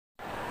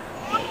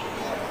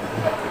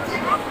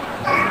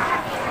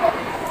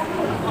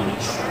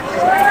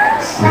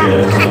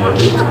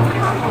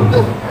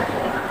Bismillahirrahmanirrahim.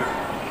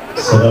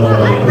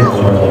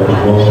 Assalamualaikum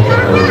warahmatullahi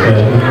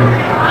wabarakatuh.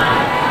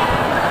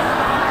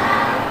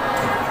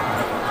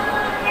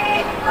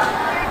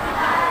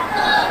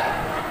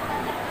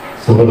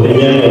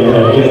 Sepertinya yang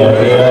hadir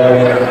ada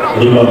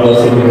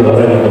 15.000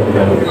 orang yang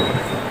bergabung.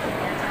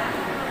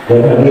 Dan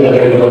hadir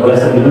ada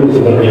 15.000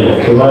 sepertinya.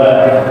 Cuma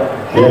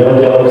yang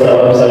menjawab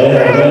salam saya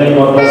hanya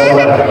 15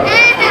 orang.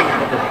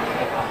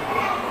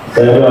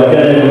 Saya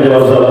doakan yang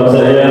menjawab salam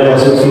saya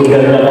masuk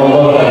surganya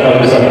Allah akan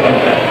besar.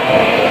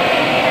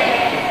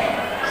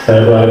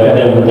 Saya doakan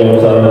yang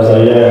menjawab salam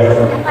saya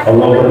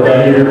Allah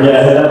berkahi dunia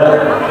akhirat.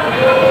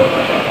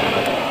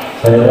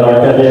 Saya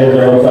doakan yang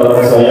menjawab salam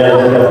saya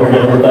jika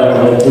punya hutang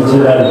dan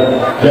cicilan,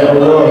 ya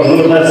Allah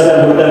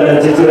lunaskan hutang dan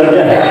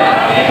cicilannya.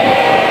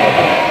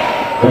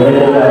 Dan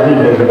yang adil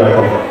dan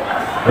berkata,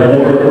 dan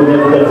yang berpunya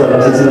hutang sama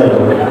cicilan.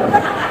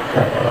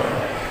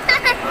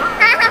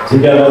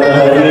 Jika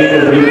matahari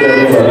terbit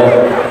dari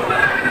barat,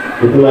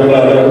 itulah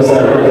kabar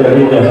besar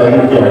terjadinya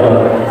hari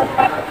kiamat.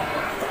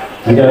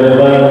 Jika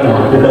memang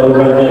kita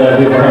umatnya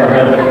Nabi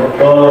Muhammad,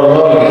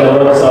 tolong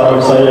jawab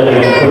salam saya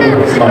dengan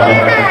penuh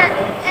semangat.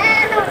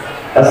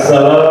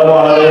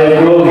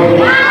 Assalamualaikum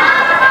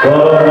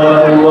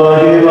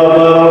warahmatullahi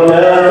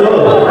wabarakatuh.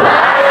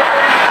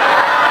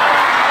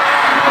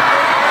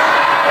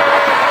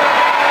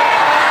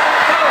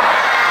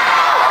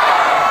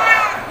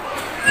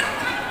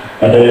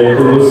 Ada yang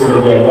tulus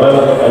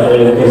menjawab, ada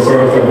yang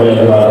kesal sama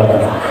yang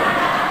lain.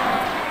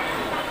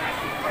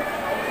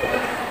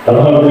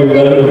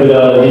 Alhamdulillah rabbil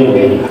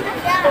alamin.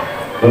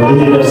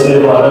 Wabihi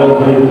nasta'inu ala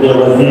umuri dunya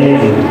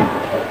waddin.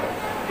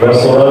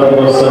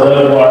 Wassalatu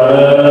wassalamu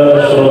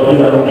ala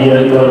asyrafil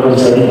anbiya'i wal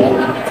mursalin.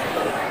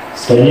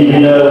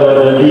 Sayyidina wa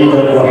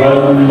nabiyyina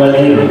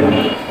Muhammadin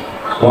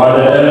wa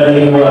ala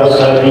alihi wa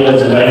ashabihi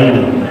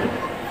ajma'in.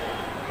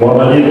 Wa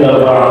man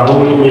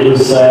ittaba'ahum bi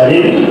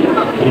ihsanin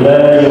ila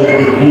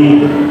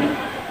yaumiddin.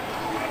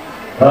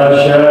 Ma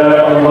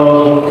syaa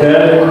Allah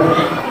kan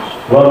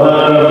wa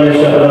ma lam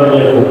yasha' lam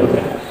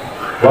yakun.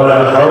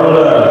 Wala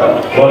haula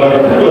wala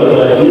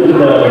quwwata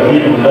illa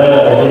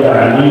billahil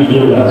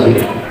aliyyil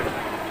azim.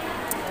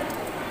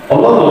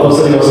 Allahumma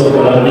shalli wa sallim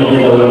ala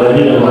nabiyyina wa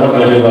nabiyyina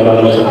Muhammadin wa ala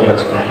alihi wa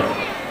sahbihi.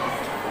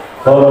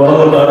 Qala Allah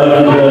ta'ala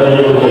fi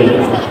kitabihi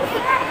al-karim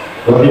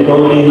wa bi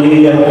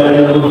qawlihi ya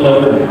ayyuhal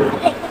mu'minun.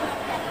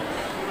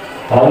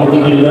 A'udzu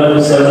billahi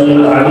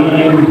as-sami'il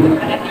 'alim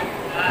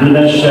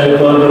minasy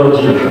syaithanir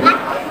rajim.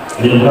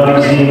 Min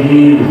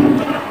hamzihi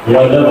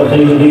wa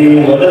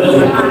nafthihi wa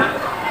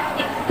nafthihi.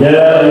 Ya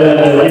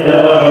ayyuhalladzina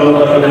amanu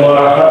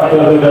taqullaha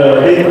haqqa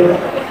tuqatih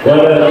wa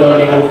la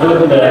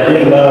tamutunna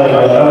illa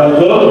wa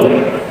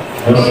antum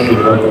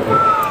muslimun.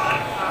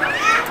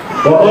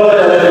 Wa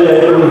qala ya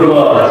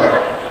ayyuhallah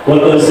wa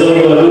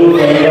tazawwadu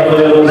fa inna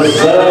khayra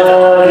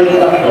zadi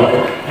at-taqwa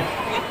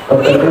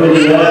wattaqun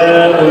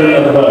ya ulil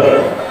albab.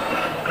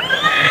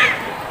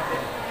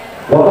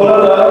 Wa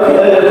qala fi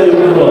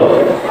ayatin ukhra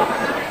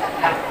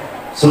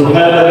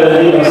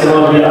subhanalladzi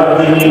asra bi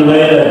 'abdihi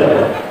laylan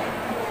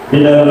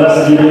من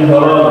المسجد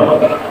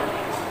الحرام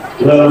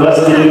إلى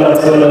المسجد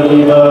الأقصى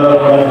الذي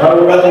باركنا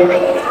حوله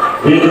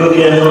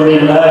لنريه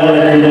من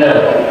آياتنا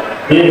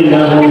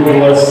إنه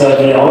هو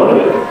السميع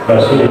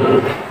البصير.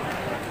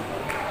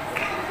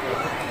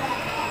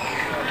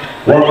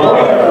 وقال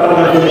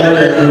تعالى في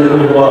آية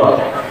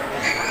أخرى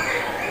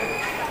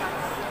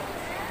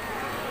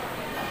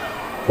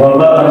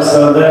وما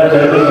أرسلناك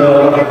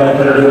إلا رحمة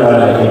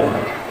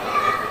للعالمين.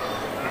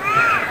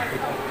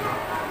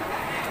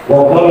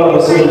 وقال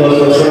رسول الله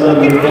صلى الله عليه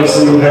وسلم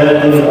يفسر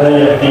هذه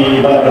الآية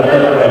في بعض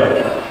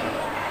الكلام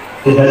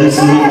في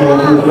حديثه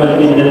موقوفا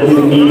عند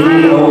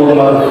الترمذي أو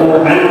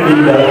مرفوعا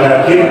عند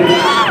الحاكم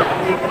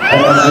عن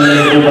عبد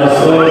الله بن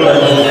مسعود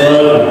أنه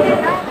قال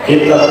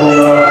اتقوا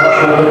الله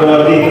حق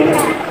تقاته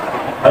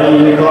أن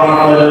يطاع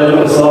فلا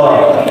يعصى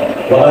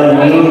وأن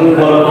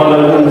يذكر فلا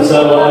ينسى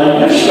وأن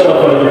يشكر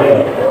فلا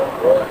يكفر.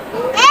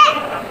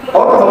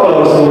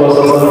 وقال رسول الله صلى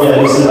الله عليه وسلم في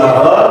حديث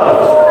آخر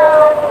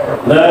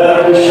لا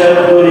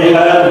تشد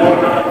رحال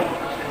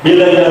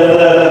إلا إلى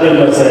ثلاثة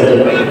المساجد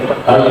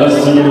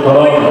المسجد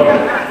الحرام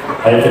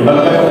أي في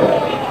مكة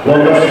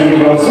ومسجد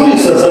الرسول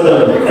صلى الله عليه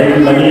وسلم أي في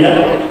المدينة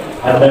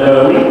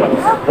النبوي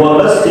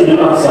ومسجد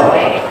الأقصى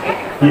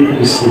في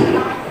فلسطين.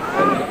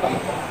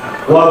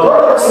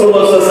 وقال رسول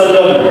الله صلى الله عليه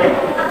وسلم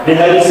في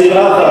حديث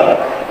آخر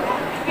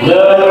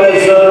لا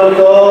تزال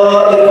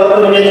طائفة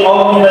من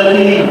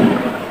أمتي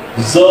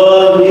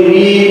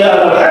ظاهرين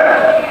على الحق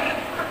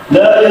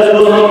لا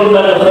يضرهم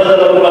من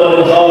خذلهم من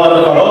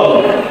خالفهم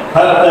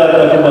حتى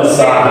تقوم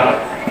الساعة.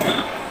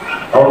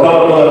 أو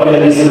كما في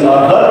الحديث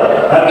الآخر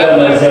حتى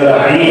نزل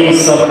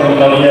عيسى بن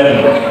مريم.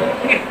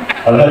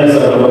 الحديث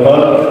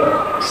الأول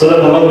صلى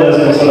الله عليه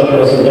وسلم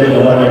Rasulullah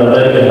Muhammad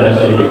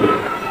SAW.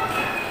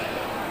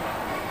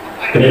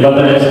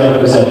 Kenikmatan yang sangat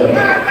besar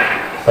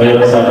saya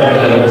rasakan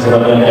dalam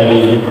kesempatan kali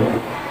ini.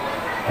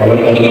 Oleh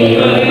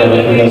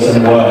karena kita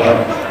semua,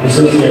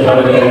 khususnya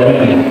pada kali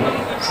ini,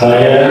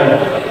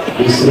 saya,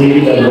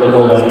 istri dan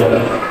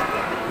berkeluarga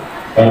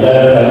pada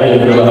hari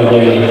yang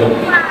berbahagia ini.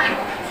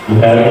 Di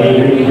hari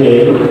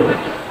ini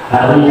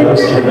hari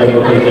harus kita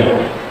bekerja,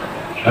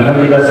 karena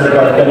kita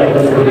sempatkan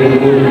untuk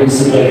berkumpul di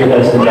sini yang kita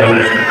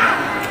cintai.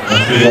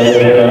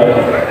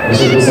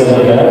 Masjid Besar,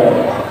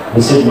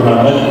 Masjid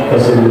Rahmat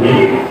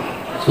Kasimuddin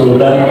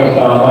Sultan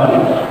pertama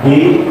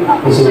di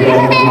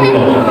Ksimuddin.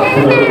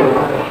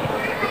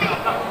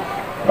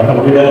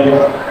 Alhamdulillah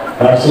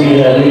langsung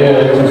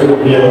dihadiri cucu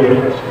beliau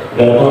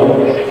Dato'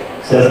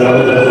 saya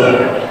selalu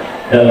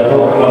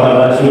Dato'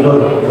 Rahmat Syukur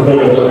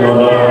untuk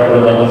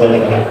pertama saya.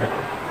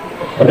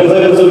 Maka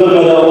saya bersyukur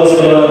kepada Allah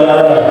SWT.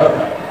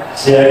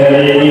 Siang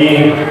hari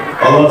ini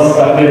Allah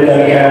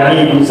takdirkan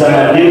kami bisa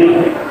hadir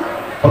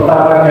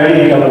pertama kali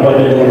di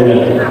Kabupaten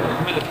Memperingati,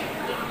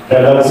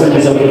 dan langsung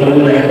bisa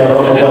bertemu dengan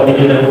Bapak Bupati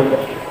kita,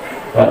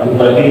 Pak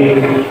Bupati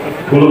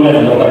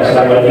Gulungan, Bapak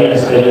Sabani,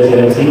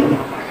 Seleksi,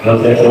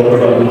 dan saya selalu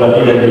Pak Bupati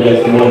dan juga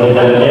semua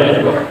rekannya.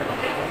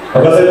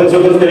 Maka saya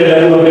bersyukur sekali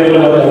lagi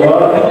kepada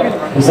Allah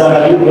bisa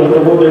hadir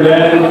bertemu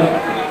dengan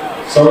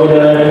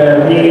saudara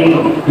kami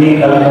di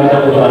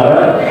Kalimantan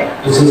Utara,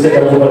 khususnya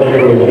Kabupaten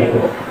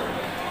Gulungan.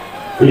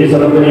 Ini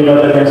satu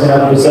kenikmatan yang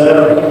sangat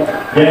besar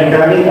yang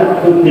kami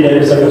takut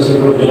tidak bisa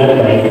bersyukur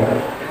dengan baik.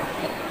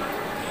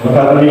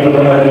 Maka kami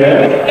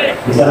berbahagia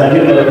bisa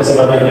hadir pada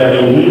kesempatan kali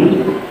ini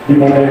di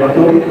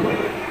momentum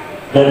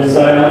dan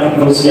sangat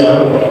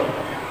krusial,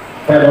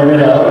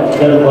 fenomenal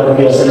dan luar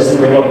biasa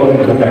istimewa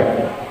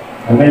pembentukan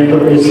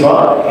Memperingati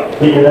Isra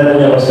di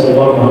jalannya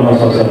Rasulullah Muhammad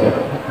SAW.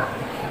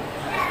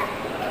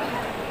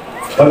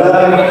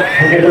 Pada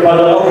begitu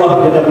pada Allah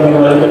kita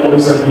mengembalikan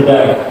urusan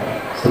kita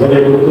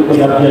sebagai bentuk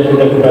pengabdian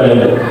kita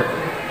kepadanya.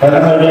 Karena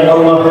hanya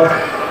Allah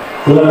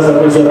Tuhan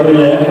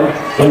satu-satunya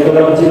yang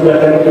telah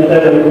menciptakan kita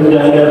dari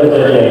dunia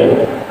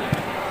berjaya.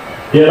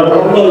 Dialah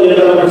Allah yang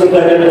telah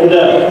menciptakan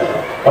kita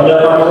pada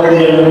makhluk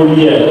yang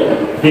mulia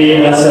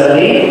di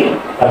asali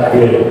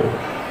akhir.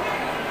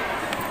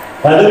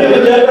 Lalu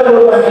menjaga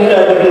perubahan kita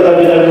agar kita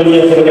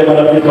mulia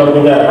sebagaimana fitrah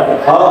kita.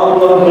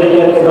 Allah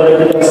berikan kepada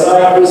kita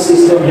satu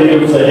sistem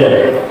hidup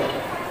saja,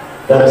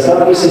 dan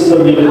satu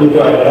sistem hidup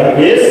itu adalah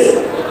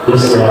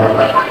Islam.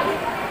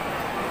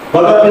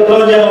 Maka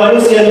fitrahnya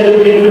manusia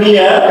hidup di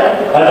dunia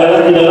adalah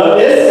di dalam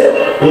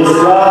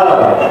Islam.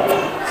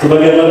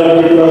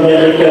 Sebagaimana fitrahnya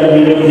ikan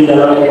hidup di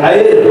dalam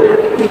air,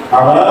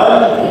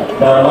 aman,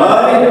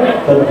 damai,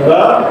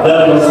 tentram,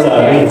 dan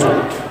lestari.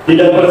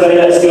 Tidak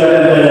percaya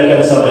silakan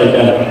tanyakan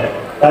sampaikan.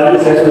 Tadi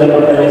saya sudah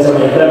bertanya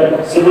sampaikan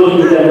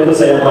sebelum kita itu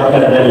saya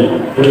makan tadi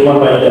di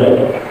rumah Pak Ida.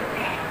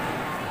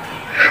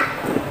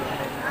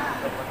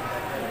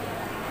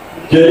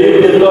 Jadi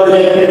fitrahnya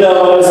kita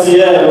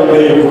manusia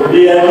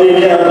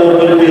diyakini atau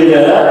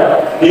berbeda,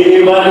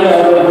 diimani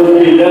atau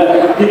berbeda,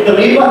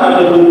 diterima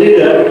atau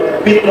tidak,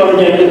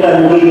 fitrahnya kita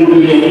hidup di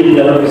dunia ini di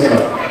dalam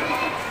Islam.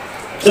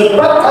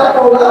 Cepat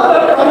atau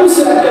lambat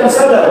manusia akan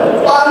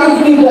sadar,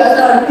 paling tidak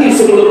nanti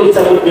sebelum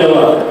dicabut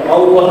nyawa,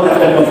 Allah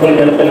akan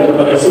memperlihatkan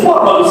kepada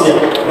semua manusia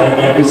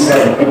hanya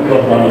Islam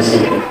fitrah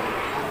manusia.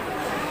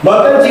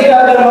 Bahkan jika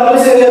ada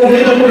manusia yang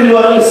hidup di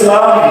luar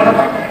Islam,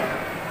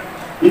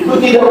 itu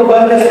tidak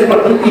ubahnya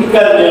seperti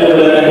ikan yang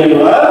berada di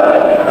luar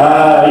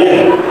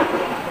air.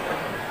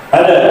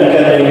 Ada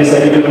ikan yang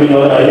bisa hidup di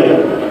luar air?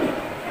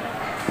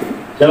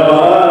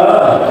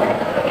 Jamaah,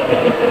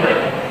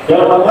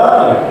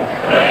 jamaah,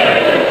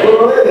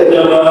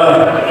 jamaah.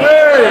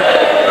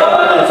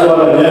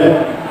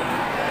 Suaranya,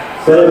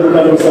 saya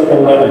bukan Ustadz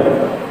Rahmat.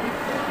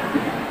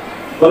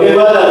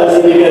 Bagaimana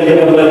nasib ikan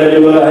yang berada di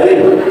luar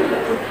air?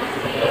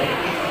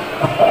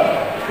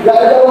 Tidak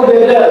ada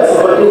beda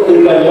seperti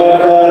ikan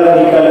bakar,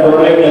 ikan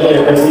goreng, dan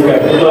ikan ikan.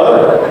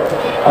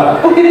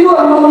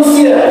 Begitulah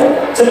manusia,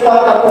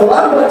 cepat atau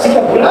lambat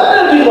jika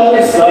berada di luar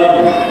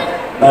Islam,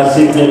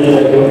 nasibnya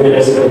tidak berbeda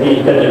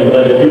seperti ikan yang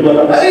berada di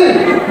luar air,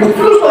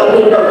 betul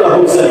pada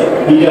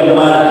kehausan hingga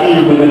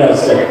mati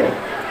mengenaskan.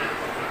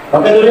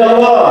 Maka dari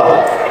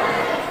Allah,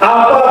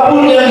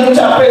 apapun yang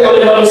dicapai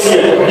oleh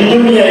manusia di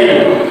dunia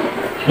ini,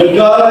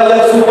 negara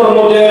yang super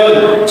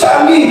modern,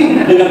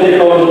 canggih dengan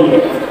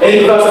teknologi,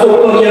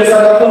 infrastruktur yang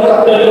sangat lengkap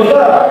dan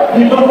besar,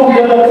 didukung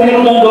dengan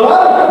triliunan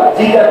dolar,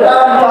 jika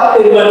tanpa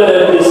iman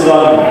dan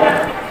Islam,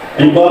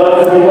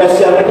 ibarat gunung es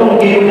yang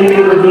tinggi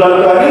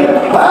berbulan kali,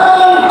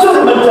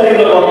 hancur mencari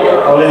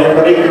oleh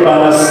terik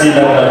panas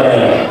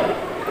sinarnya.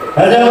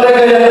 Hanya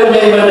mereka yang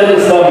punya iman dan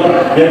Islam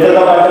yang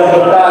tetap akan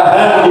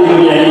bertahan di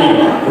dunia ini,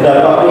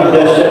 betapapun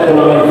dahsyat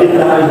golongan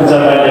fitnah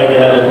zaman yang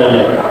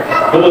dihadapinya.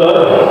 Betul?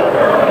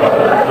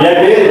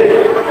 Yakin?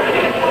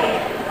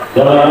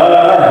 Jangan.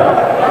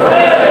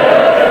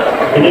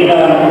 Ini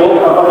ngantuk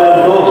apa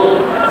ngantuk?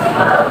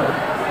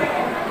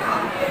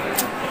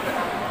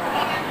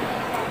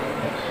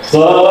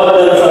 Salawat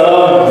dan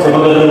salam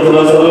semoga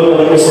tercurah selalu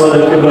kepada kiswah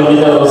dan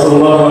kebahagiaan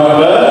Rasulullah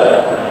Muhammad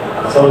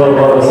sallallahu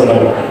alaihi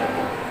wasallam.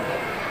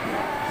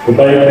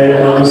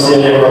 Sebaik-baik manusia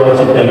yang Allah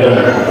ciptakan.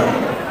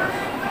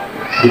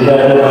 Tidak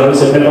ada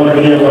manusia, memang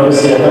beliau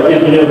manusia, tapi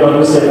beliau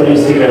manusia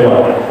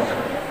teristimewa.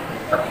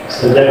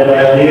 Sejak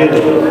lahir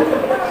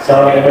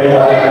sampai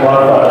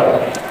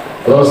wafat,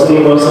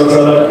 Rasulullah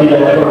SAW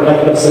tidak pernah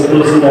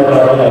tersentuh sinar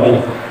matahari.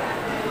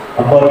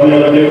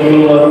 Apabila beliau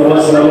keluar rumah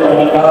selalu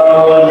ada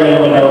awan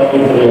yang menaungi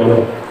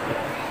beliau.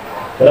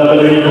 Kenapa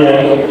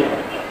demikian?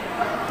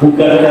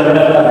 Bukan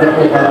karena takut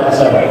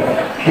kepanasan,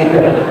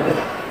 bukan.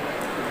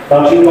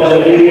 Tapi pada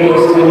diri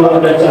Rasulullah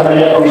ada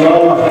cahaya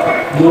Allah,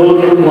 nur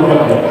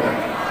Muhammad.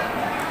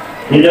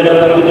 Tidak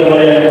dapat kita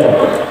bayangkan.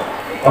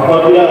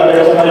 Apabila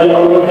ada cahaya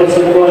Allah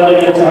bersentuhan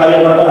dengan cahaya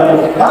matahari,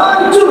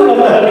 hancur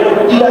matahari,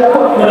 tidak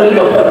kuat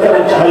menerima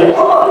percikan cahaya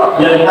Allah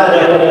yang ada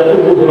pada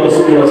tubuh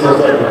Rasulullah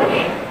SAW.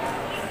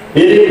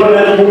 Ini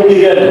pernah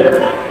dibuktikan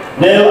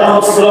Neil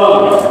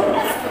Armstrong,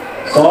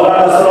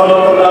 seorang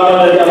astronot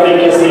pertama dari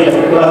Amerika Serikat,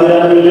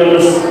 kelahiran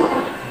Williams.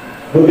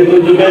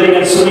 Begitu juga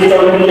dengan Sunita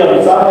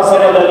Williams,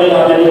 sama-sama dari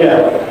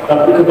Amerika,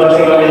 tapi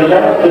kebahasa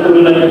Amerika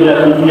keturunan tidak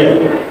India.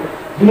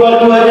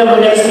 Dua-duanya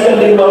menyaksikan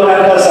di bawah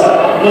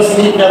angkasa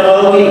Masjid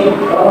Nabawi,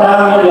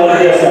 perang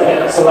luar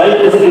biasa. Selain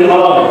Masjidil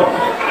Haram,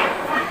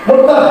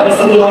 Mekah,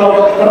 Masjidil Haram,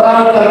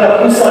 perang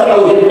karena pusat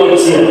tauhid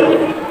manusia.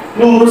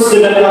 Lurus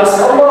dengan ars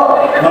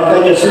Allah,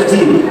 makanya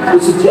suci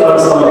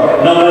ars Allah,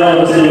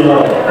 namanya Masjidil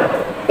Haram.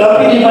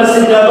 Tapi di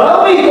Masjid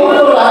Nabawi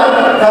perang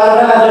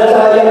karena ada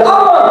cahaya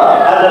Allah,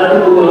 ada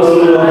tubuh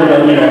Rasulullah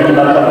yang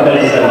dimakamkan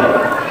di sana.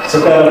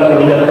 Sekarang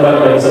terlihat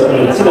terang dari satu.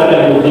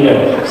 Silakan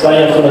buktikan.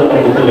 Saya sudah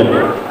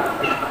membuktikan.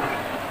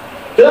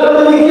 Dalam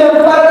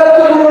demikian pada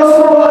tubuh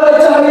Rasulullah ada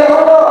cahaya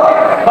Allah,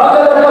 maka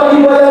dapat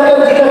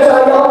dibayangkan jika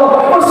cahaya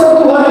Allah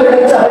bersentuhan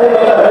dengan cahaya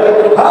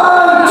matahari,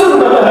 hancur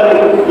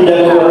matahari, tidak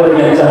keluar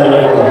dengan cahaya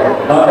Allah.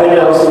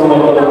 Makanya Rasulullah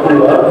kalau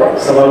keluar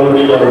selalu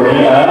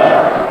didahului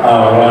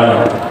awan.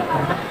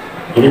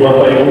 Jadi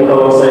Bapak Ibu,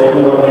 kalau saya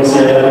keluar dari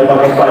sini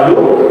pakai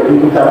payung,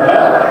 itu apa?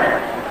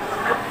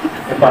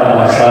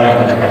 Kepanasan.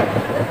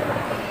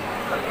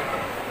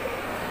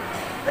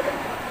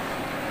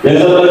 Yang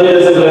selanjutnya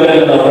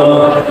sebagai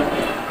Allah.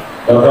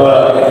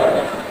 Bapak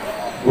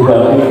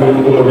bukan itu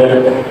kemudian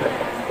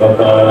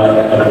Bapak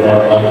ada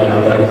apa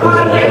yang tadi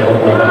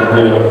saya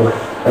beliau.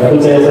 Tentu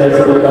saya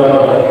sebut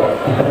nama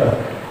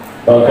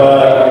Bapak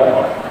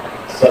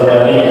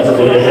Sabani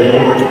sebagai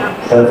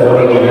saya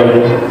terlalu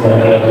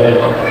saya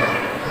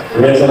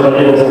kemudian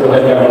seperti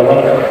disebutkan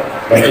Bapak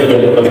bagi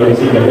dari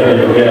provinsi dan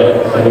juga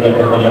saya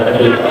pertanyaan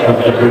dari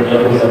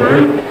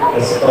Alhamdulillah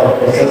setelah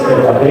proses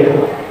TKP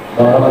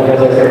Bapak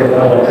saya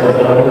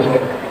sebutkan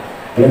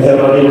yang saya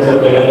berarti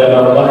disampaikan oleh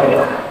Allah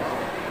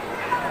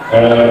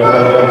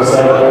kepada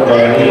besar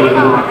dari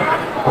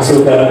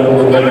kesulitan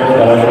hubungan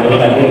dalam ini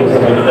nanti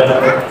bersama kita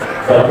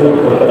satu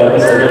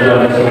berkata saja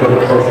dalam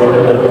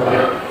sesuatu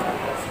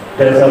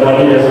dan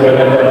sama ini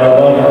disampaikan oleh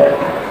Allah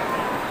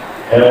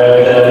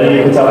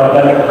dari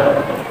kecamatan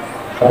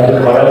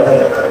Tanjung Palas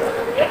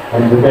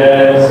dan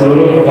juga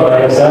seluruh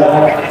kepala desa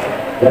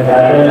yang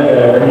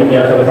ada di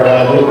yang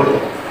bersama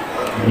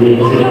di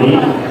sini.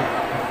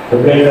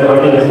 Kemudian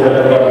seperti yang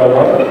sudah terdapat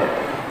awal,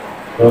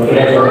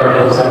 wakilnya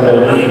yang bersama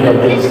dari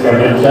Provinsi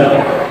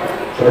Besar,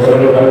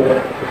 seluruh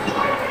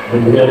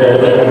kemudian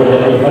dari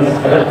Kabupaten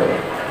Mas,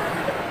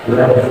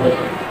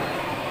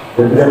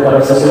 kemudian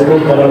para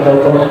sesepuh, para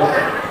tokoh,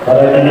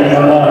 para nenek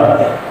mama,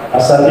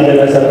 asatidz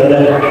dan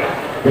asatidzah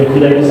yang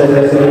tidak bisa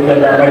saya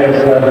sebutkan nama yang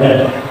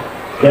sebenarnya,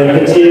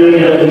 yang kecil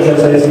tidak bisa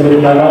saya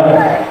sebut nama,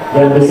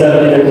 yang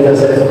besar tidak bisa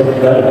saya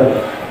sebut nama.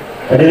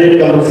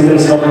 Hadirin kaum muslimin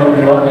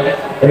semua.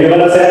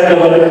 Bagaimana sehat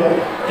kabarnya?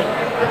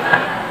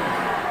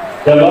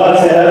 Jamaah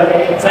sehat?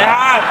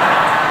 Sehat.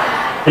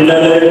 Tidak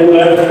ada yang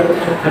kurang.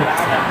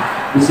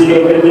 Di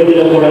sini kerja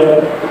tidak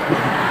kurang.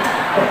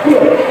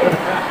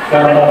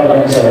 Karena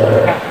bangsa.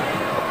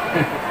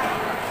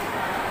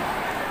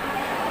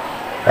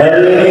 Hari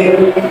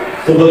ini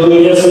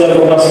sebetulnya sudah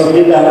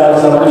memasuki tanggal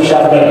 1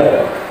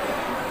 Syawal.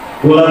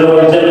 Bulan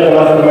Rajab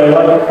telah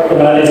terlewat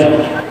kemarin.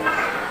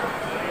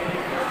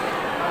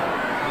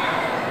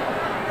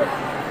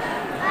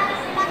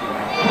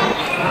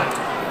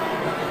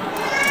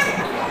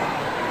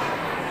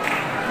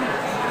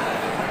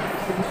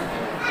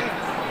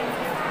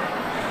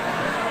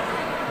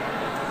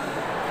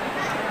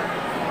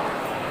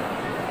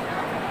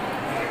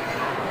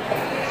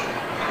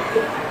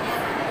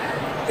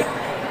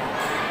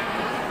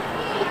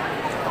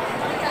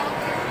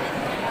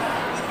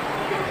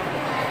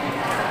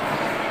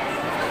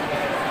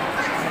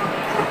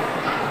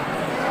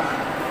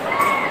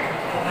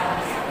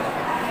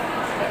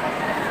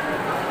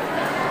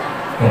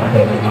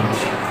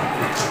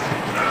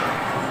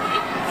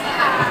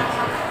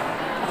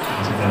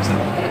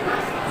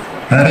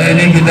 Hari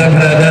ini kita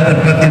berada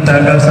tepat di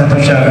tanggal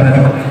 1 Syawal,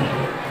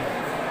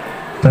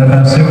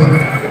 termasuk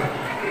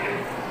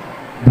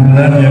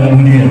bulan yang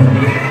mulia,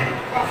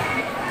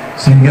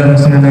 sehingga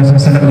Rasulullah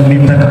SAW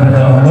meminta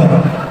kepada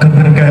Allah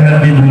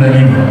keberkahan di bulan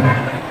ini.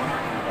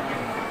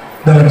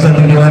 Dalam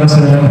satu doa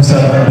Rasulullah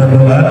SAW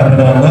berdoa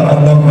kepada Allah,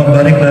 Allahumma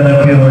barik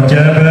lana fi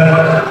Rajab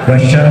wa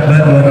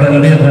Sya'ban wa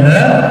ballighna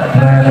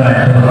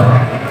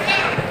Rahmatbaequni.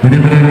 Jadi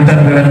berurutan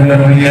bulan-bulan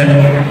mulia,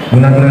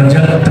 bulan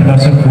Rajab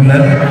termasuk bulan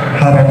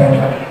haram,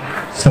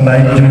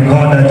 selain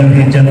Zulqa'dah,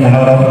 Zulhijjah,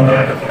 Muharram.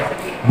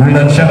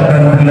 Bulan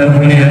Sya'ban bulan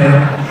mulia,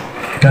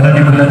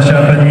 di bulan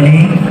Syaban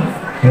ini,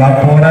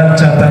 laporan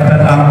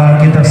catatan amal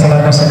kita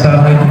selama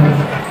setahun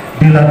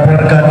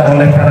dilaporkan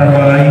oleh para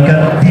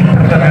malaikat di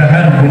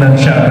pertengahan bulan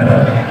Syaban,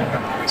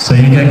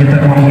 sehingga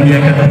kita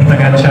memuliakan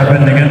pertengahan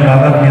Syaban dengan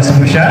malam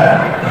nisfu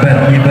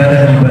Sya'ban,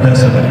 ibadah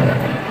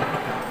sunnah.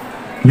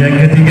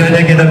 Yang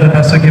ketiganya, kita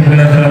memasuki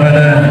bulan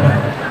Ramadan,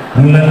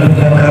 bulan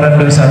pembakaran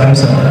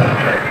dosa-dosa,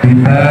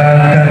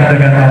 dibakar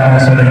dengan amal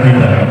soleh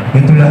kita.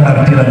 Itulah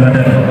arti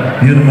Ramadan,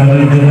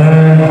 yurmadul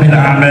dhunub bil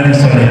a'mali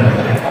sholih.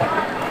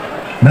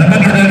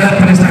 Namun kita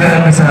lihat peristiwa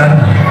yang besar,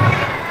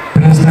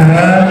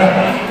 peristiwa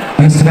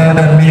Isra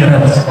dan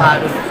Miraj,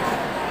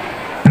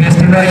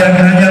 peristiwa yang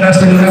hanya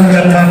Rasulullah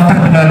yang mampu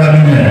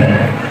mengalaminya,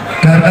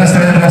 karena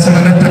selain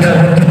Rasulullah tidak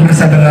mungkin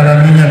bisa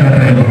mengalaminya,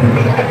 Bapak Ibu.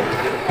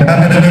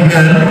 Kenapa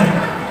demikian?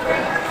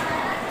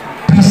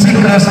 Fisik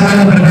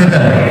Rasulullah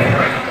berbeda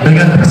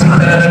dengan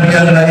fisik para nabi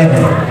yang lain.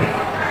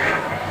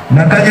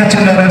 Makanya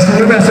cuma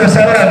Rasulullah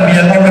SAW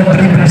yang Allah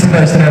beri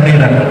peristiwa Isra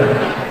Miraj.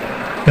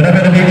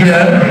 Kenapa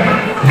demikian?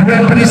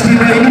 Dua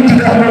peristiwa ini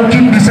tidak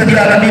mungkin bisa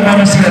dialami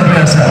manusia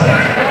biasa.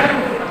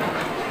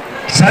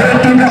 Saya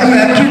tidak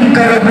yakin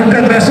kalau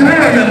bukan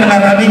Rasulullah yang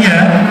mengalaminya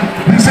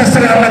bisa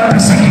selamat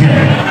fisiknya.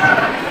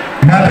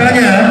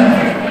 Makanya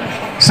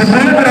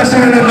sebelum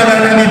Rasulullah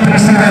mengalami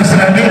peristiwa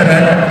Isra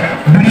Miraj,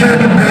 beliau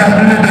dibelah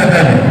dulu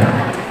dadanya.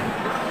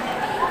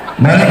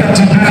 Malaikat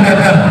Jibril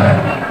datang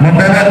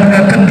membawa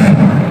dua kendi.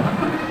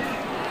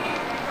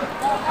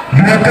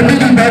 Dua kendi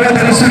dibawa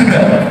dari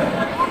surga.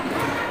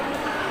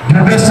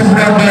 Juga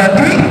sebuah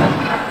belati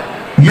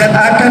yang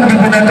akan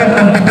digunakan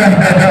membedah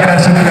dada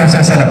Rasulullah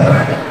SAW.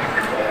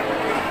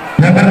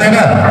 Yang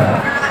pertama,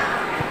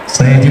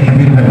 saya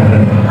Jibril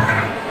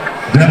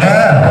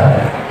jamaah,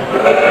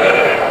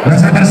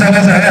 rasa bersama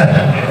saya.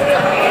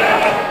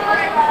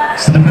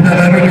 Sebentar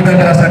lagi kita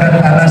merasakan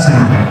panas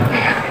ini.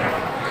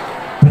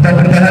 Kita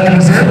bertahan di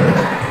Mesir.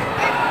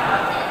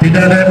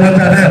 Tidak ada yang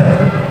muntadir.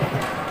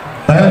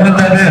 Tahu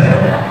muntadir?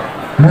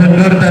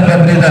 Mundur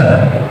tanpa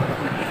berita.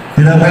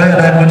 Tidak boleh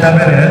ada yang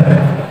muntadir, ya.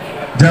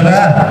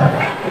 Jamaah,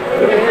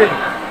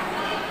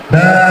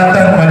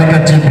 datang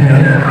malaikat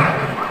Jibril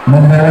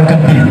membawa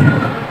kendi.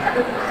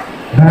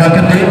 Dua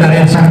kendi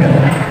dari surga.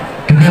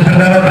 Kendi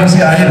pertama berisi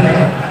air.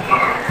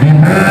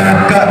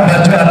 Dibuka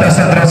baju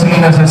atasan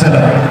Rasulullah SAW.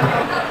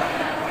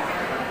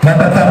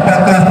 Maka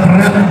tampaklah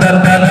perut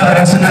dan dada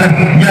Rasulullah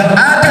yang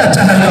ada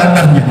cahaya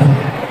Allahnya.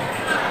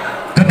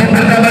 Kendi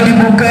pertama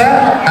dibuka,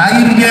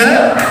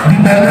 airnya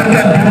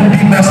dibalurkan,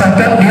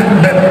 dimasakkan,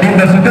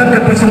 dimasukkan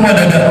ke semua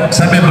dada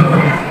sampai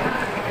beku.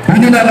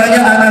 Ini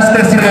namanya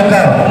anestesi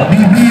lokal,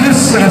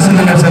 dibius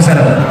Rasulullah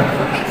SAW.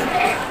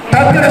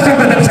 Tapi Rasul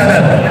tidak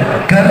sadar,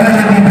 karena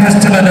yang dibius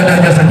cuma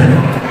dadanya saja.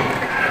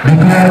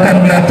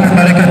 Dikeluarkan belati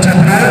malaikat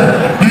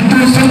Jibril,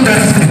 ditusuk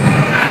dari sini,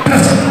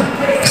 terus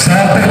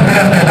sampai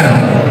belah dada.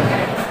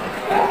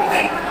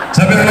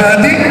 Sampai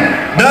belati,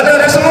 dada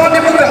Rasulullah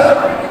dibuka.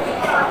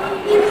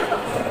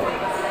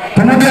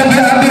 Kemudian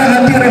diambil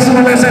hati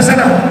Rasulullah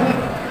SAW,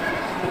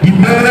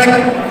 dibelek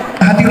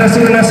hati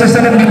Rasulullah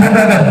SAW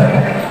dibukakan.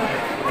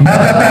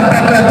 Maka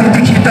tampaklah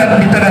titik hitam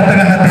di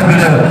tengah-tengah hati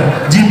beliau.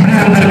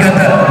 Jibril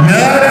berkata,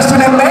 "Ya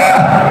Rasulullah,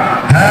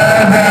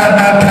 hadza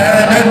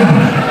makanan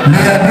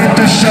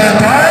liyabitu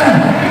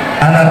syaitan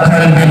ala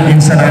qalbil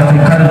insan atau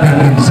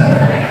qalbil insan."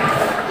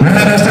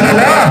 Wahai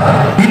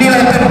Rasulullah,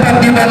 inilah tempat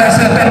di mana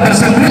setan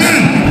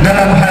bersembunyi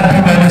dalam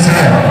hati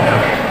manusia.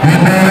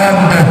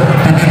 Dibuang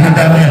titik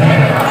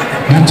hitamnya,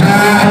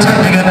 dicuci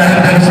dengan air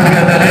dari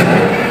surga tadi,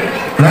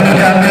 lalu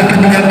diambil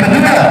kendi yang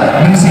kedua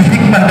berisi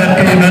hikmah dan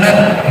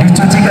keimanan,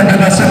 dicucikan,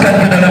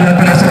 dimasukkan ke dalam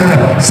hati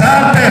Rasulullah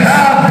sampai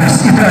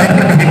habis itu air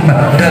kendi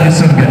hikmah dari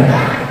surga.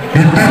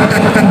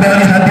 Ditutup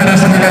kembali hati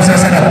Rasulullah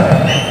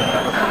SAW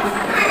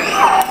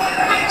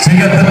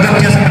sehingga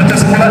bentuknya seperti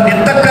semula,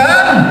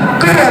 ditekan,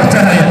 keluar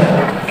cahaya,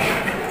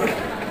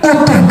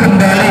 utuh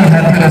kembali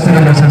hati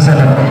Rasulullah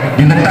SAW,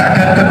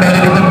 diletakkan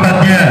kembali di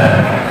tempatnya.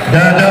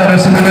 Dada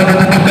Rasulullah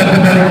ditutupkan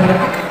kembali,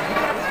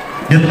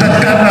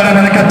 ditekan oleh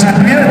malaikat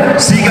Jibril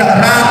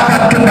sehingga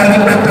rapat kembali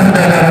utuh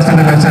dada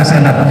Rasulullah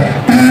SAW.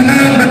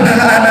 Ini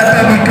bedah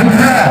anatomi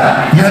kedua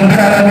yang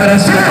dialami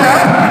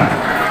Rasulullah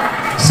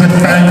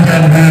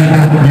sepanjang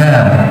hidupnya.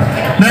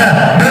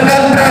 Nah,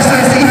 dengan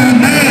proses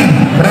ini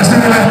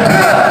Rasulullah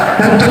kuat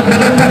untuk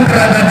menutup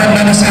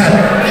peradaban manusia,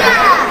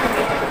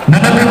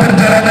 menempuh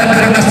perjalanan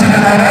dari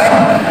Masjidil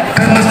Haram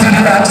ke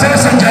Masjidil Aqsa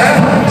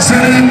sejauh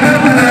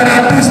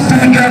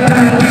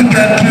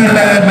 1233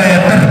 km.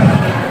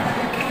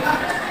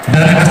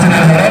 Dari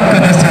Masjidil Haram ke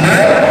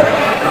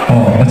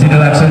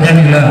Masjidil Aqsa-nya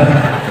hilang.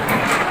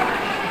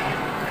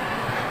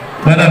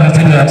 Mana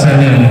Masjidil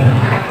Aqsa-nya ini?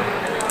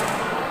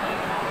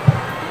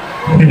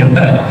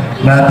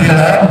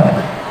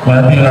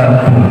 Mati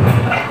lampu.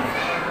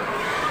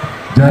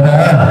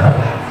 Jamaah,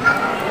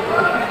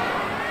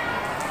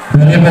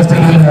 dari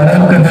Masjidil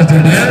Haram ke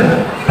Masjidil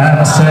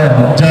Aqsa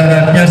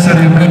jaraknya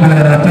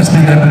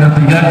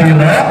 1233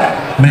 km.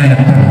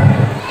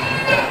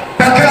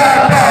 Pakai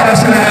apa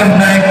Rasulullah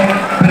naik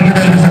pergi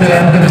dari Masjidil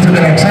Haram ke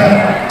Masjidil Aqsa?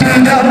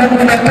 Tidak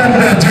menggunakan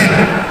gojek,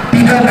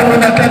 tidak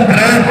menggunakan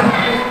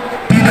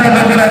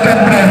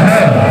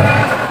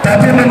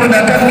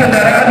menggunakan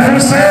kendaraan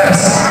khusus.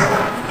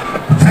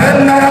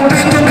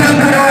 Itu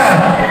bil-Qur'an.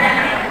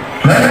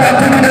 Lalu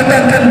aku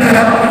mendatangkan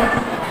Qur'an.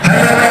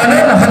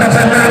 Hayawanan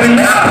khalaqnahu min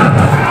nar.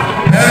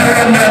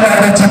 Hewan yang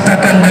Allah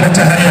ciptakan dari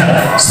cahaya.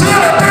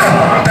 Surah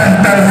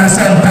tahtal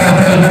hasan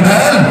fawqal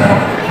bunal.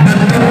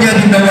 Bentuknya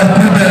di bawah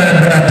kuda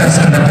di atas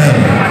keledai.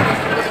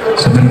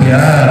 Seperti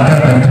apa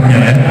bentuknya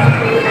ya?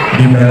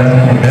 Di bawah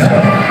kuda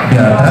di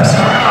atas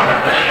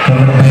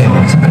keledai.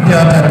 Seperti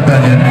apa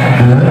rupanya?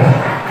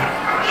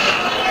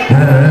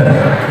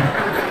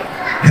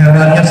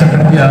 Hewannya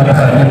seperti apa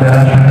di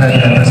bawah kuda di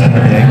atas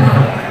keledai?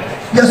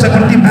 Ya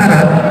seperti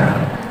burung.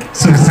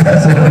 Susah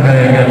saya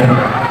membayangkan.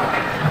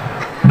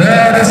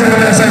 Dan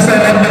Rasulullah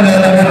SAW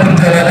mengalami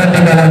perjalanan di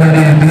malam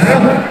hari itu,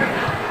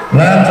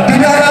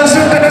 tidak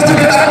langsung ke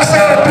Masjidil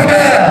Aqsa,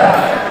 tidak.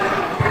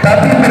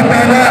 Tapi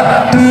pertama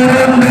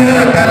turun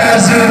dulu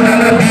tanazul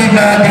dulu di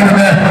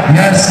Madinah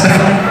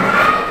Yasrib.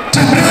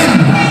 Jibril,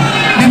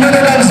 di mana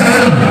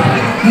tanazul?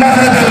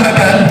 Mahadal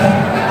makan.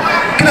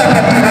 Kenapa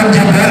turun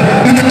Jibril?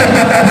 Ini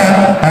tempat apa?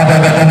 Apa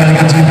kata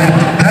malaikat Jibril?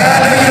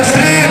 Hada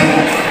Yasrib.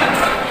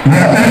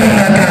 Wa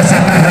innaka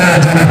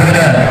satahajul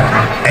huda.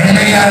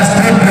 Ini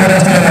Yasrib ya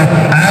Rasulullah.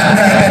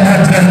 Anda akan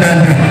hijrah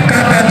nanti.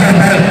 Kapan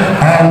Jibril?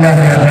 Allah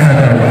yang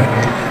tahu.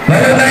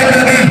 Lalu naik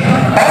lagi.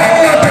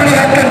 Allah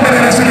perlihatkan kepada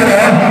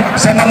Rasulullah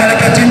sama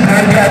malaikat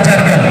Jibril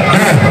diajarkan.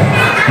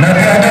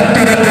 Nabi Adam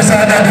turun di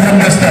sana di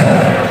Hindustan.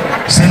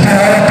 Siti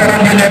Hawa turun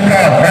di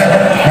Nepal.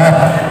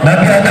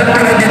 Nabi Adam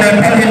turun di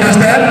Nepal,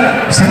 Hindustan.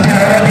 Siti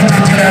Hawa di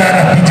Jazirah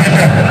Arab, di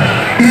Jeddah.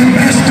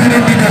 Iblis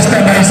turun di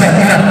Dastamaisan.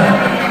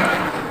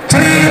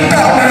 Cerita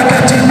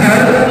malaikat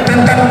Jibril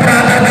tentang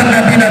peradaban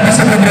Nabi-Nabi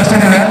sebelum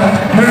Rasulullah,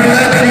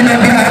 mulai dari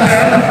Nabi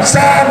Adam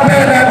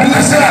sampai Nabi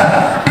Isa,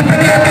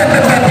 diperlihatkan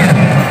tempatnya.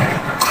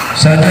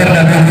 Saja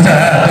Nabi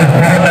Musa,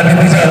 pohon Nabi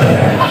Musa.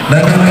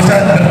 Nabi Musa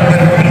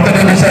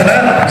bertemu di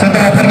sana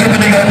setelah pergi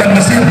meninggalkan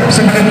Mesir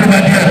sebelum ke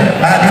Madian.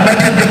 Di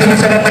Madian ketemu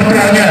sama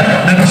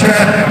mertuanya Nabi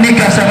Syuaib,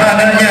 nikah sama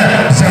anaknya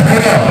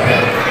Zafura.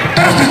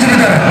 Terus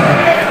diceritakan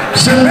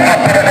semua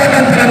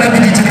peradaban para Nabi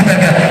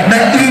diceritakan.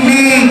 Nah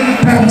ini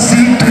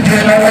fungsi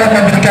tujuan Allah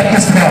memberikan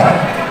Isra,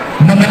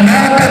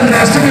 mengenalkan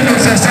Rasulullah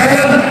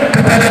SAW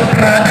kepada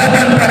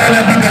peradaban para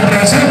Nabi dan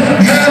Rasul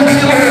yang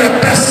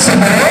diutus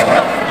sebelum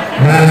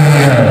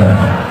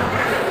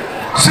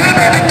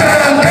sudah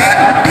diterangkan,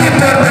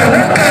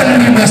 dipertemukan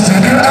di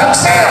Masjidil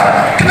Aqsa.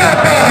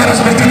 Kenapa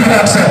harus Masjidil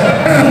Aqsa?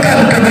 Bukan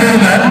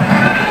kebohongan.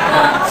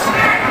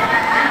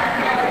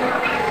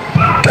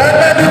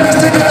 Karena di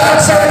Masjidil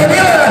Aqsa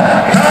inilah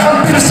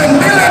hampir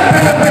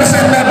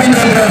 90% Nabi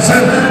dan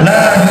Rasul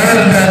lahir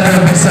dan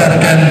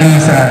dibesarkan di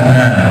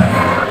sana.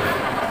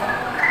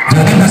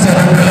 Jadi Besar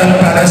dalam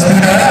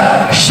Palestina,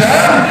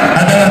 Syam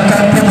adalah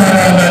kampung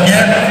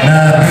halamannya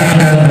Nabi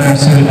dan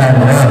Rasul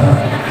Allah.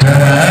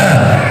 Jamaah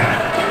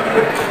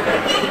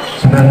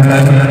sudah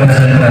mulai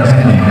konsentrasi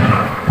ini.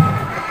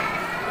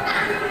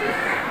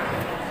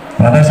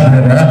 Panas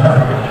benar.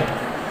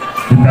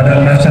 Di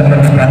padang mahsyar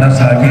lebih panas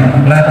lagi.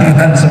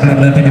 Latihan sebelum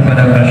nanti di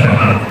padang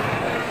mahsyar.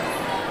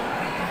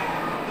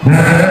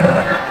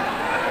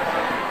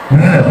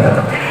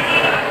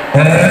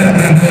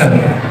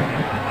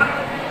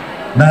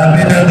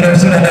 Nabi dan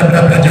Rasul ada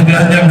berapa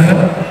jumlahnya, Bu?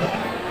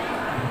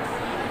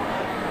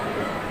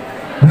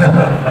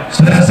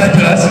 Suara saya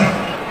jelas?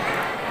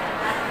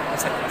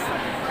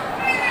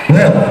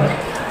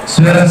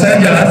 Suara saya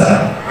jelas?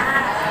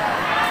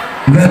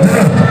 Enggak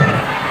tuh.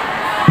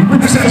 Ibu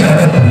bisa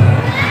jawab.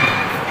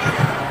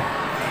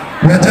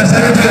 Wajah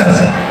saya jelas.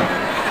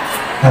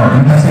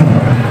 Terima kasih.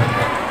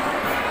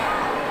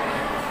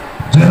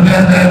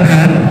 Jumlah Nabi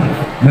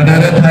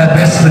menurut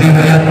hadis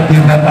riwayat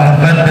Imam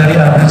Ahmad dari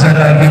Abu Zar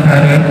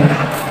Al-Ghifari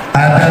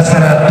ada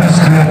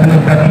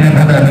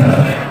 124.000 Nabi.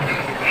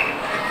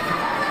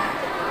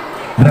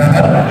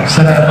 Berapa?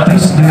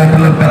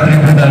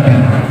 124.000 Nabi.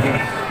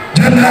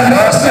 Jumlah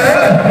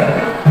Rasul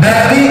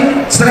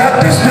dari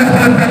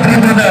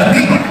 124.000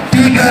 Nabi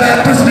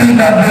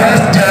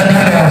 315 jadi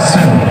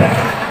Rasul.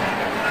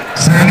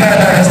 Sehingga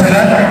ada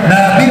istilah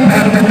Nabi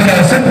bentuk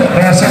Rasul,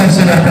 Rasul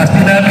sudah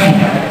pasti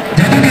Nabi.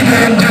 Jadi di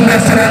dalam jumlah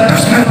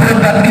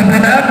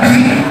 124.000 Nabi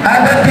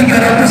ada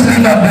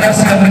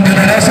 315 yang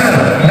menjadi Rasul.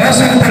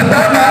 Rasul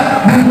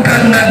pertama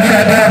bukan Nabi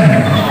Adam,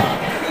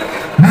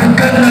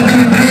 bukan Nabi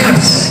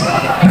Idris,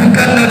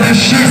 bukan Nabi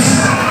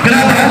Syis.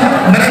 Kenapa?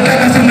 Mereka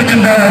masih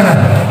menyembah Allah.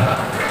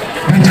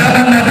 Di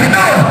zaman Nabi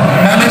Nuh,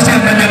 manusia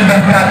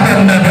menyembah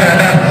patung Nabi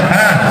Adam.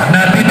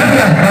 Nabi Nuh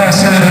yang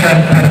Rasul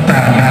yang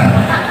pertama.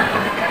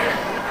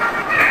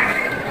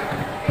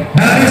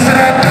 Dari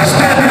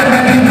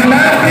 124.000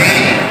 Nabi,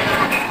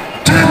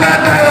 cuma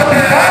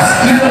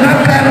 12 yang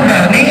bukan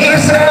Bani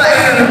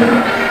Israel.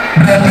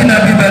 Berarti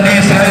Nabi Bani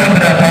Israel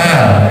berapa?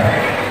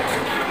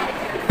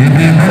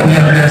 Ibu-ibu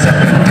yang biasa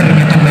pintar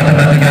gitu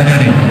matematikanya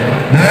nih.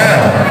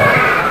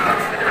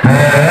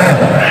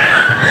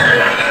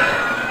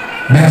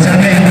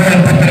 Biasanya ibu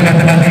yang pintar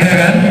matematika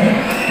kan,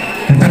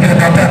 ketika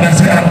bapak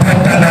ngasih amplop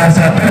tanggal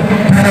 1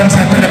 kurang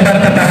 1 lembar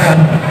ketahuan.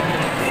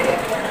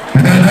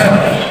 Betul nggak?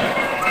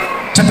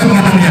 Cepat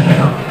ngomongnya.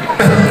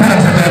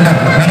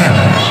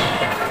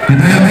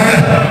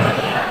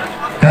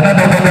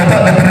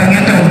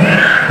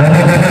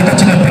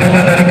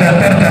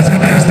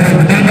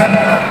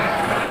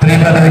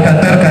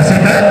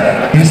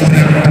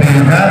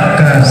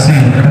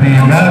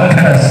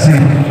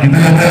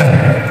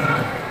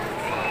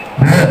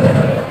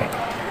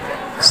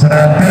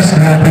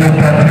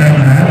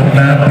 124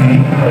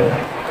 Nabi,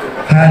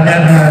 hanya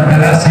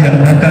 12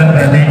 yang bukan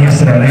Bani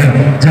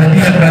Israel.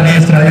 Jadi yang Bani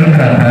Israel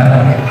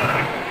berapa?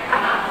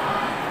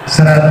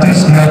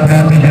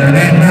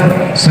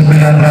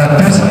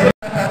 123.900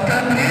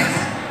 dapatkan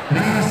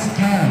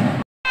rizki.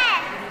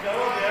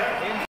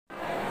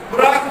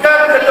 Berangkat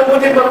ketemu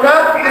di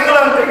Mekah,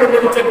 pulang ketemu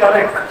di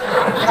Cengkareng.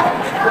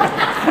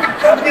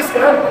 Habis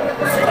kan?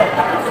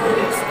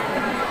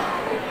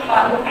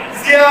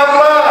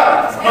 Siapa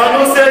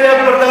manusia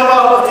yang pertama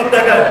Allah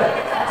ciptakan?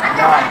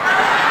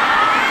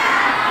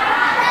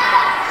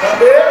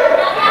 Nabi?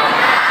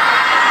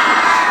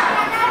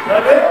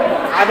 Nabi?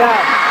 Ada.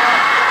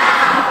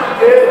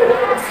 Oke.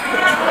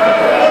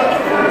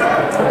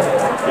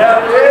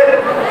 Nabi?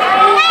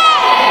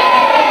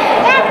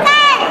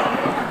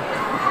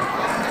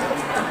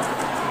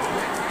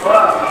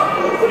 Wah,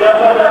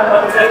 siapa ada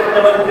manusia yang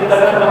pertama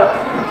diciptakan?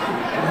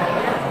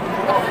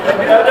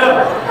 Nabi Adam.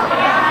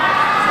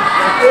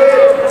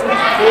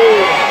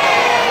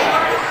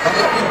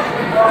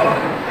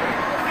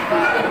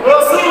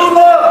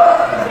 Rasulullah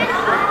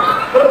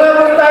pernah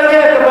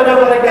bertanya kepada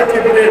malaikat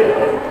Jibril,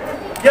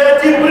 "Ya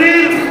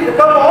Jibril,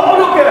 kamu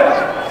umurnya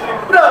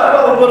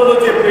berapa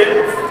umur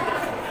Jibril?"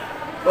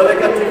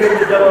 Malaikat Jibril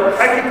menjawab,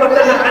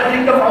 "Hakikatan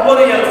adrika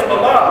umurnya ya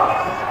Rasulullah."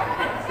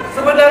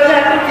 Sebenarnya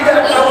aku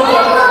tidak tahu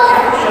berapa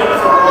umur ya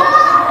Rasulullah.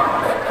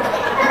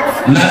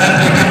 La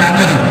adrika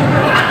umur.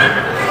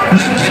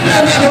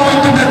 Lakinnani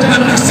ra'aytu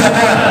batman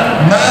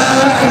as-samaa ma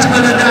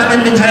ajmala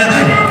da'man min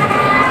hadhihi.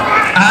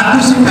 Aku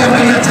suka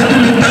melihat satu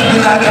bintang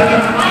di langit.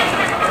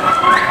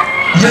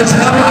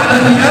 Yazhabu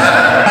alaiya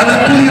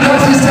ala kulli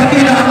ra'si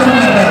sabina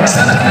amran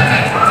sana.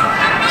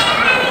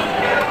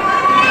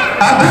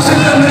 Aku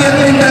suka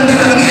melihat bintang di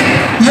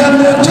langit yang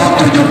muncul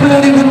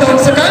 70.000 tahun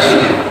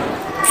sekali.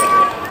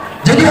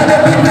 Jadi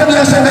ada bintang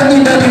yang sangat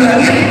indah di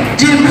langit,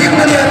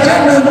 Jibril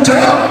melihatnya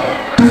muncul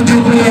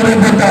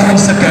 70.000 tahun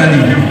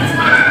sekali.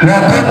 Wa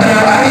qad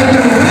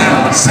ra'aitu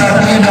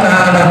sabina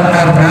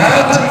amran,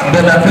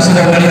 dan aku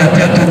sudah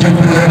melihatnya 70.000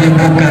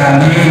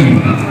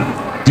 kali.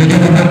 Jadi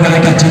benar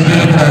malaikat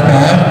Jibril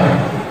berapa?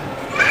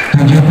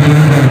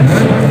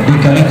 70.000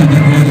 dikali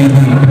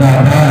 70.000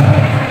 berapa?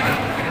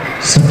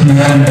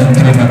 Sekian dan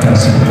terima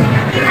kasih.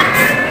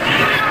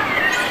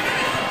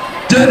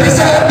 Jadi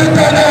saat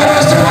ditanya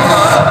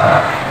Rasulullah,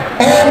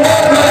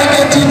 umur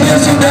malaikat Jibril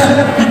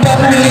sudah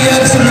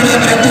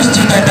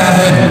 4.900.000.000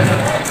 tahun.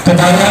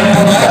 Kebayang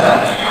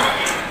tidak?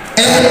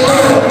 Itu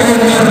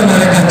umur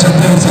malaikat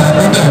Jibril saat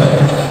itu.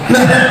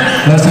 Nah,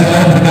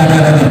 Rasulullah berkata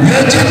lagi, "Ya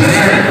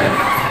Jibril,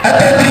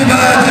 atadri ma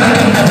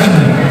hadhihi an-najm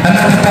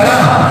allati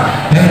tarah?"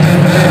 Ya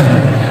Jibril,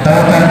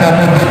 tahukah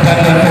kamu bintang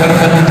yang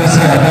kalian itu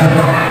siapa?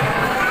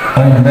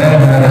 Allah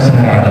wa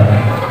Rasulullah.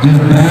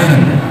 Jibril,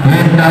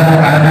 innahu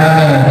ana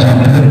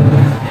Jibril.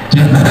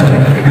 Jibril,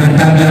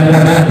 bintang yang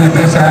kalian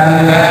itu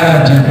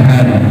saya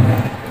Jibril.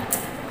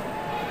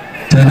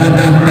 Jadi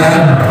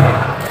bintang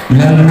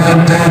yang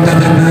muncul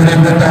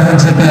 70.000 tahun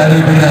sekali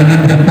di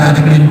langit yang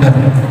paling indah,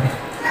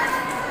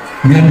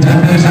 yang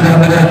Jibril sudah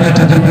melihatnya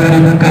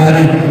 70.000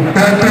 kali,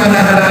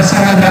 itulah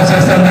Rasulullah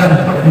SAW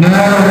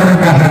Nur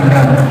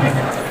Muhammad.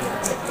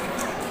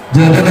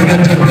 Jadi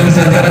dengan Jibril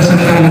saja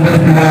Rasulullah lebih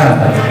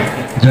tua.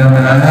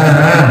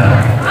 Jamaah,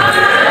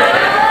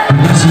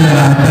 ini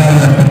siapa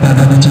yang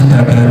pertama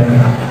diciptakan?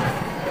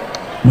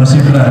 Masih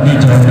berani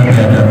jawab Nabi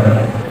Adam.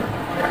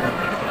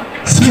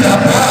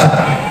 Siapa?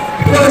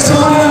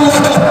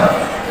 Rasulullah.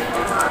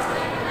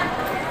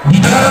 Di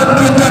dalam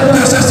kitab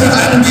Qasas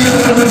Al-Anbiya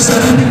wal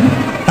Mursalin,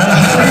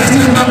 Al-Hadis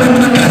Imam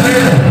Ibn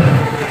Kathir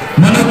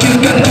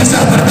menukilkan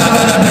kisah pertama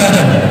Nabi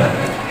Adam.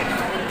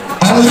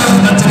 Allah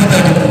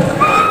menceritakan,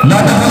 "La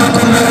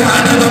takhluqullahu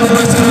Adama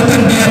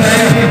mubasharatan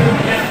biyadayhi."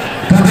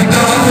 Ketika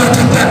Allah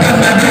ciptakan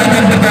Nabi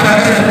Adam pertama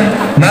kali,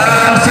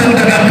 langsung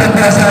dengan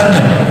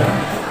kekuasaannya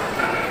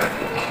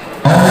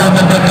Allah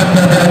membentuk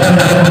Nabi Adam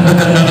dalam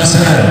bentukan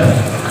manusia.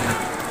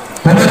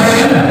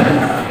 Kemudian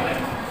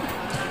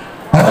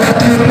Allah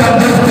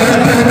tiupkan roh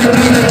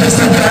geometri dan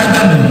jasad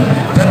Adam,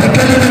 tapi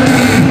kalimat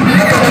ini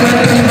maka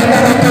dengan kalimat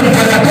Allah pun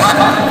fayakun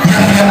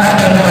Yahya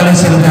Adam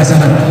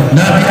alaihissalam.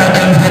 Nabi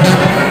Adam hidup.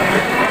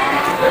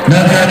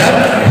 Nabi Adam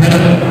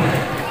hidup.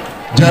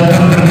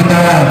 Jantung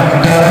bergetar,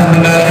 darah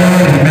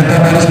mengalir,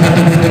 metabolisme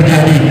tubuh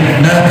terjadi.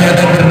 Nabi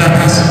Adam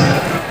bernafas.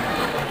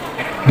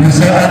 Di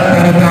saat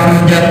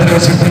paru-parunya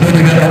terus penuh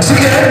dengan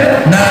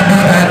oksigen, Nabi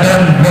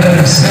Adam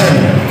bersih.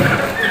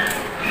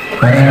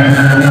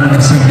 Orang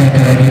bersihnya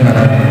kayak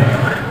gimana?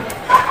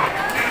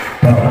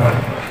 Pak,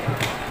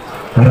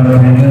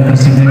 orang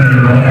bersihnya kayak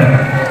gimana?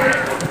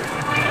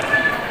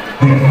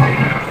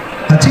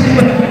 Haji,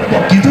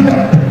 kok gitu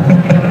Pak?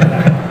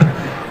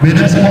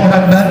 Beda sama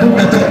orang Bandung,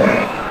 Datuk.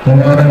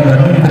 Kalau orang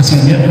Bandung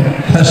bersihnya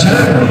hasil,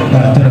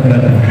 Pak, itu orang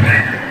Bandung.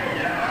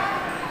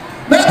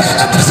 Nabi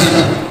Adam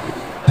bersih,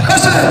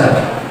 hasil.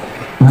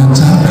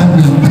 Ucapan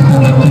yang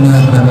pertama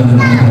keluar dari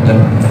mulut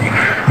Adam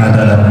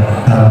adalah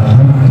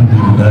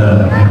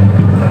Alhamdulillah.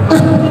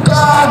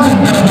 Kamu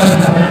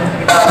benar-benar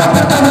orang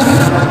pertama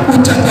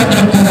ucapan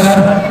yang keluar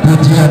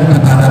pujian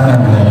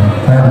kepada Allah.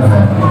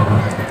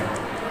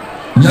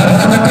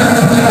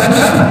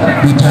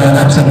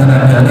 jawab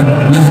sebenarnya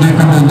yang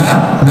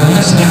dikumumkan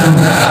boleh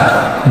sebenarnya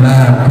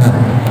laku.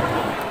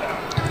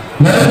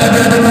 Lalu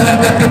Nabi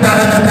mengangkat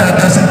kepalanya ke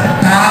atas,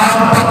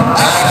 tampak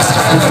aras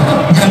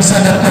Allah yang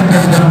sangat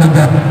indah dan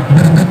megah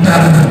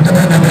bergetar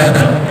bertemu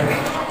badan.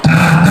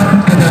 Takut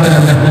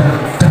kepadanya,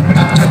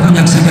 tempat jauh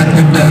yang sangat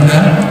indahnya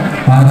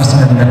aras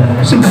Allah.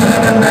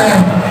 Subhanallah,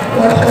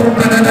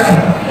 walhamdulillah,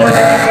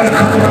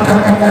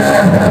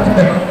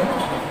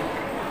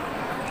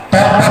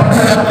 tampak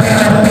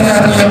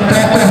pilar-pilar yang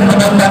kokoh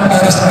menentang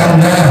aras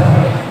Allah.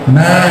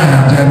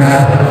 Nah,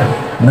 jemaah,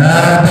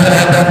 Nabi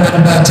akan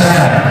membaca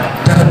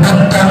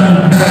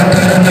terbentang dua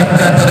kalimat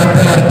antara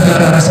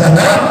pilar-pilar aras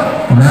Allah.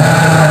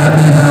 La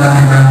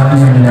ilaha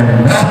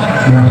illallah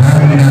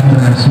Muhammad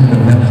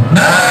Rasulullah.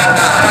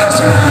 Nama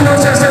Rasulullah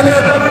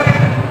SAW.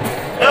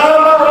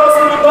 Nama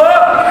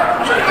Rasulullah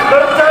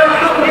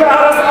bercantum di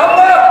aras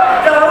Allah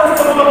jauh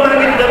sebelum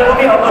langit dan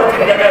bumi Allah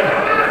ciptakan.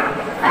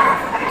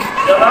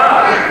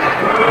 Jemaah,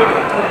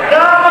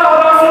 nama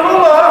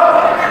Rasulullah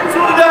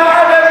sudah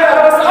ada di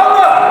aras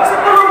Allah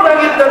sebelum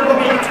langit dan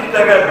bumi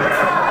diciptakan.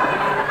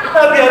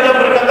 Nabi Adam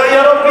berkata,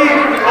 ya Rabbi,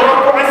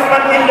 Rabbu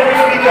asman indah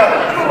ismika,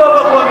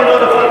 Bapak wa min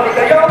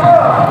al-khalqika, ya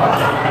Allah.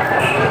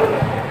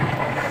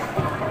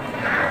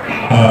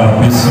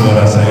 Habis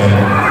suara saya.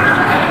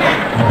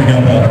 Tapi nggak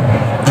apa,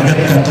 agak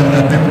kencang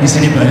katanya di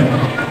sini Pak ya.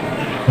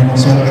 Kalau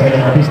suara saya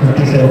habis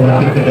nanti saya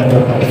makin ke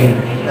dalam pakai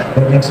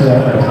banyak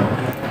suara.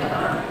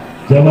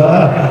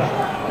 Jamaah,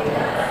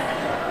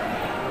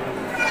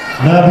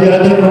 Nabi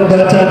Adam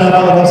membaca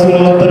nama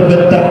Rasulullah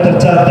terbentang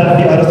tercatat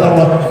di aras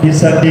Allah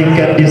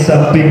disandingkan di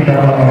samping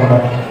nama Allah.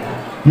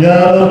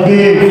 Ya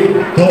Rabbi,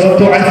 kalau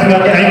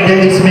tu'asman 'inda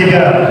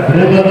ismika,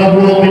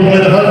 ridwanuhu min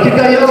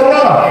khalqika ya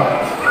Allah.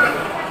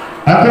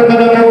 Aku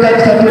menemukan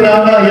satu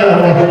nama ya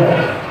Allah.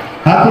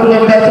 Aku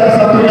membaca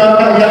satu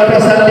nama yang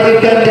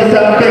tersandingkan di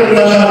samping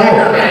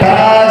namamu.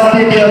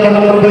 Pasti dia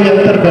makhluk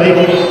yang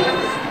terbaik.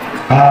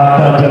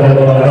 Apa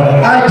jawab Allah?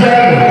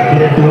 Ajaib,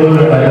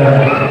 betul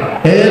ada.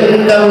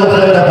 Innahu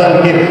khairu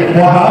khalqi.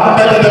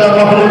 Muhammad adalah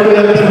makhluk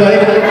yang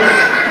terbaik.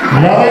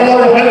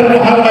 Wallahu a'lam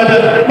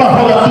Muhammadan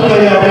makhluk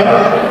ya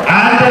Allah.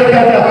 Andai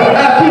kata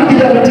aku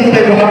tidak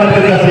mencintai Muhammad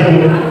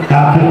kekasihku,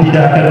 aku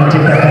tidak akan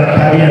menciptakan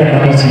kalian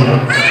manusia.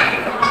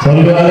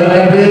 Sallu ala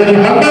Nabi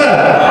Muhammad.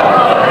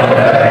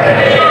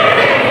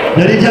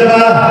 Jadi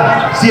jemaah,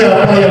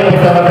 siapa yang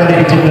pertama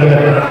kali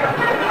diciptakan?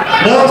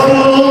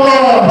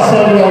 Rasulullah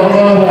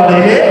Sallallahu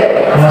Alaihi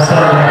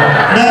Wasallam.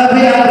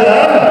 Nabi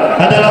Adam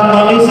adalah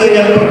manusia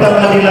yang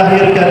pertama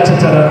dilahirkan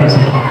secara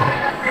fisik.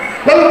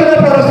 Lalu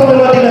kenapa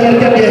Rasulullah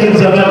dilahirkan di akhir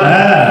zaman?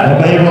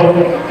 Bapak Ibu,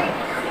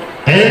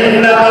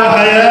 innamal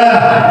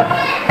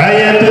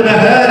hayatuna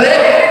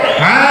hadhihi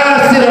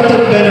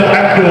asiratun bainal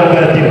haqqi wal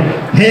batil.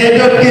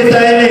 Hidup kita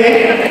ini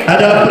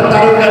adalah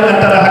pertarungan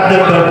antara hak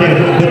dan batil.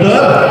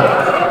 Betul?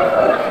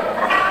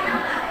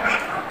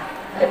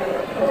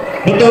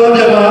 Betul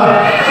jemaah.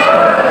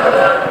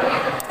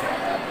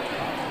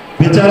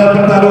 Bicara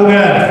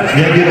pertarungan,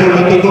 yang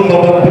ditunggu-tunggu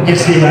babak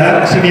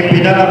penyisihan,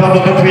 semifinal apa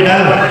babak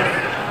final?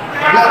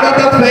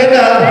 Babak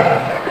final.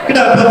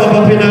 Kenapa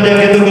babak final yang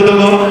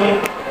ditunggu-tunggu?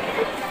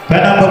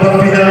 Karena babak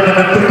final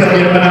menentukan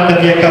yang menang dan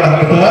yang kalah.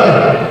 Betul?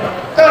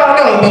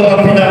 Kalau babak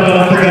final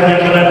menentukan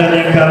yang menang dan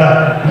yang kalah,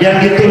 yang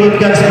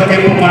diturunkan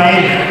sebagai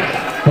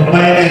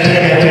pemain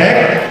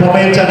ecek-ecek,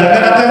 pemain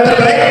cadangan atau yang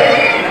terbaik?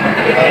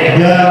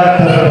 Yang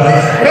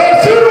terbaik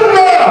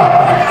Rasulullah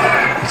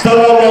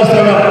Sallallahu Alaihi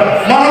Wasallam,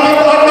 makhluk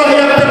Allah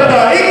yang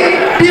terbaik,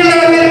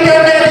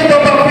 dilahirkannya di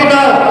babak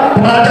final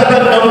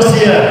peradaban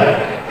manusia,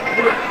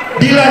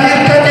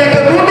 dilahirkannya ke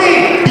bumi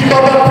di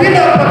babak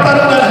final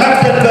pertarungan hak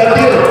dan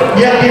batil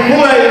yang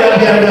dimulai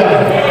Nabi Adam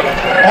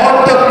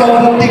untuk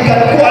membuktikan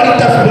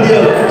kualitas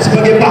beliau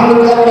sebagai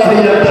makhluk Allah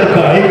yang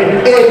terbaik.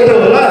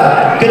 Itulah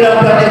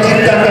kenapa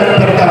diciptakan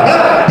pertama,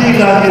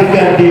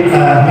 dilahirkan di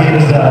akhir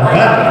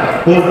zaman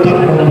untuk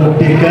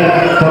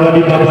membuktikan kalau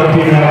di babak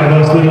final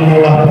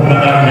Rasulullah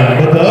pemenangnya.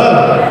 Betul?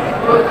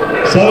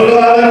 Sallu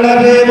ala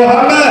Nabi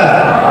Muhammad.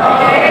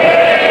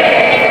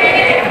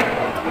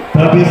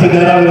 Tapi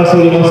sekarang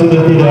Rasulullah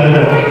sudah tidak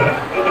ada.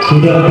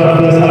 Sudah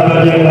 14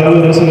 abad yang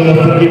lalu Rasulullah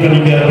pergi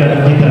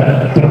meninggalkan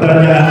kita.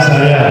 Pertanyaan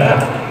saya,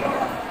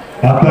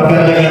 apakah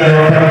dengan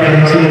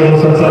wafatnya Rasulullah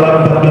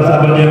SAW 14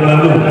 abad yang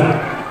lalu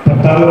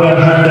pertarungan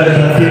hak dan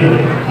batil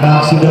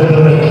sudah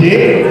berhenti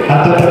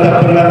atau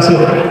tetap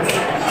berlangsung?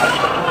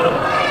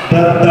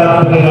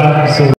 Tetap berlangsung.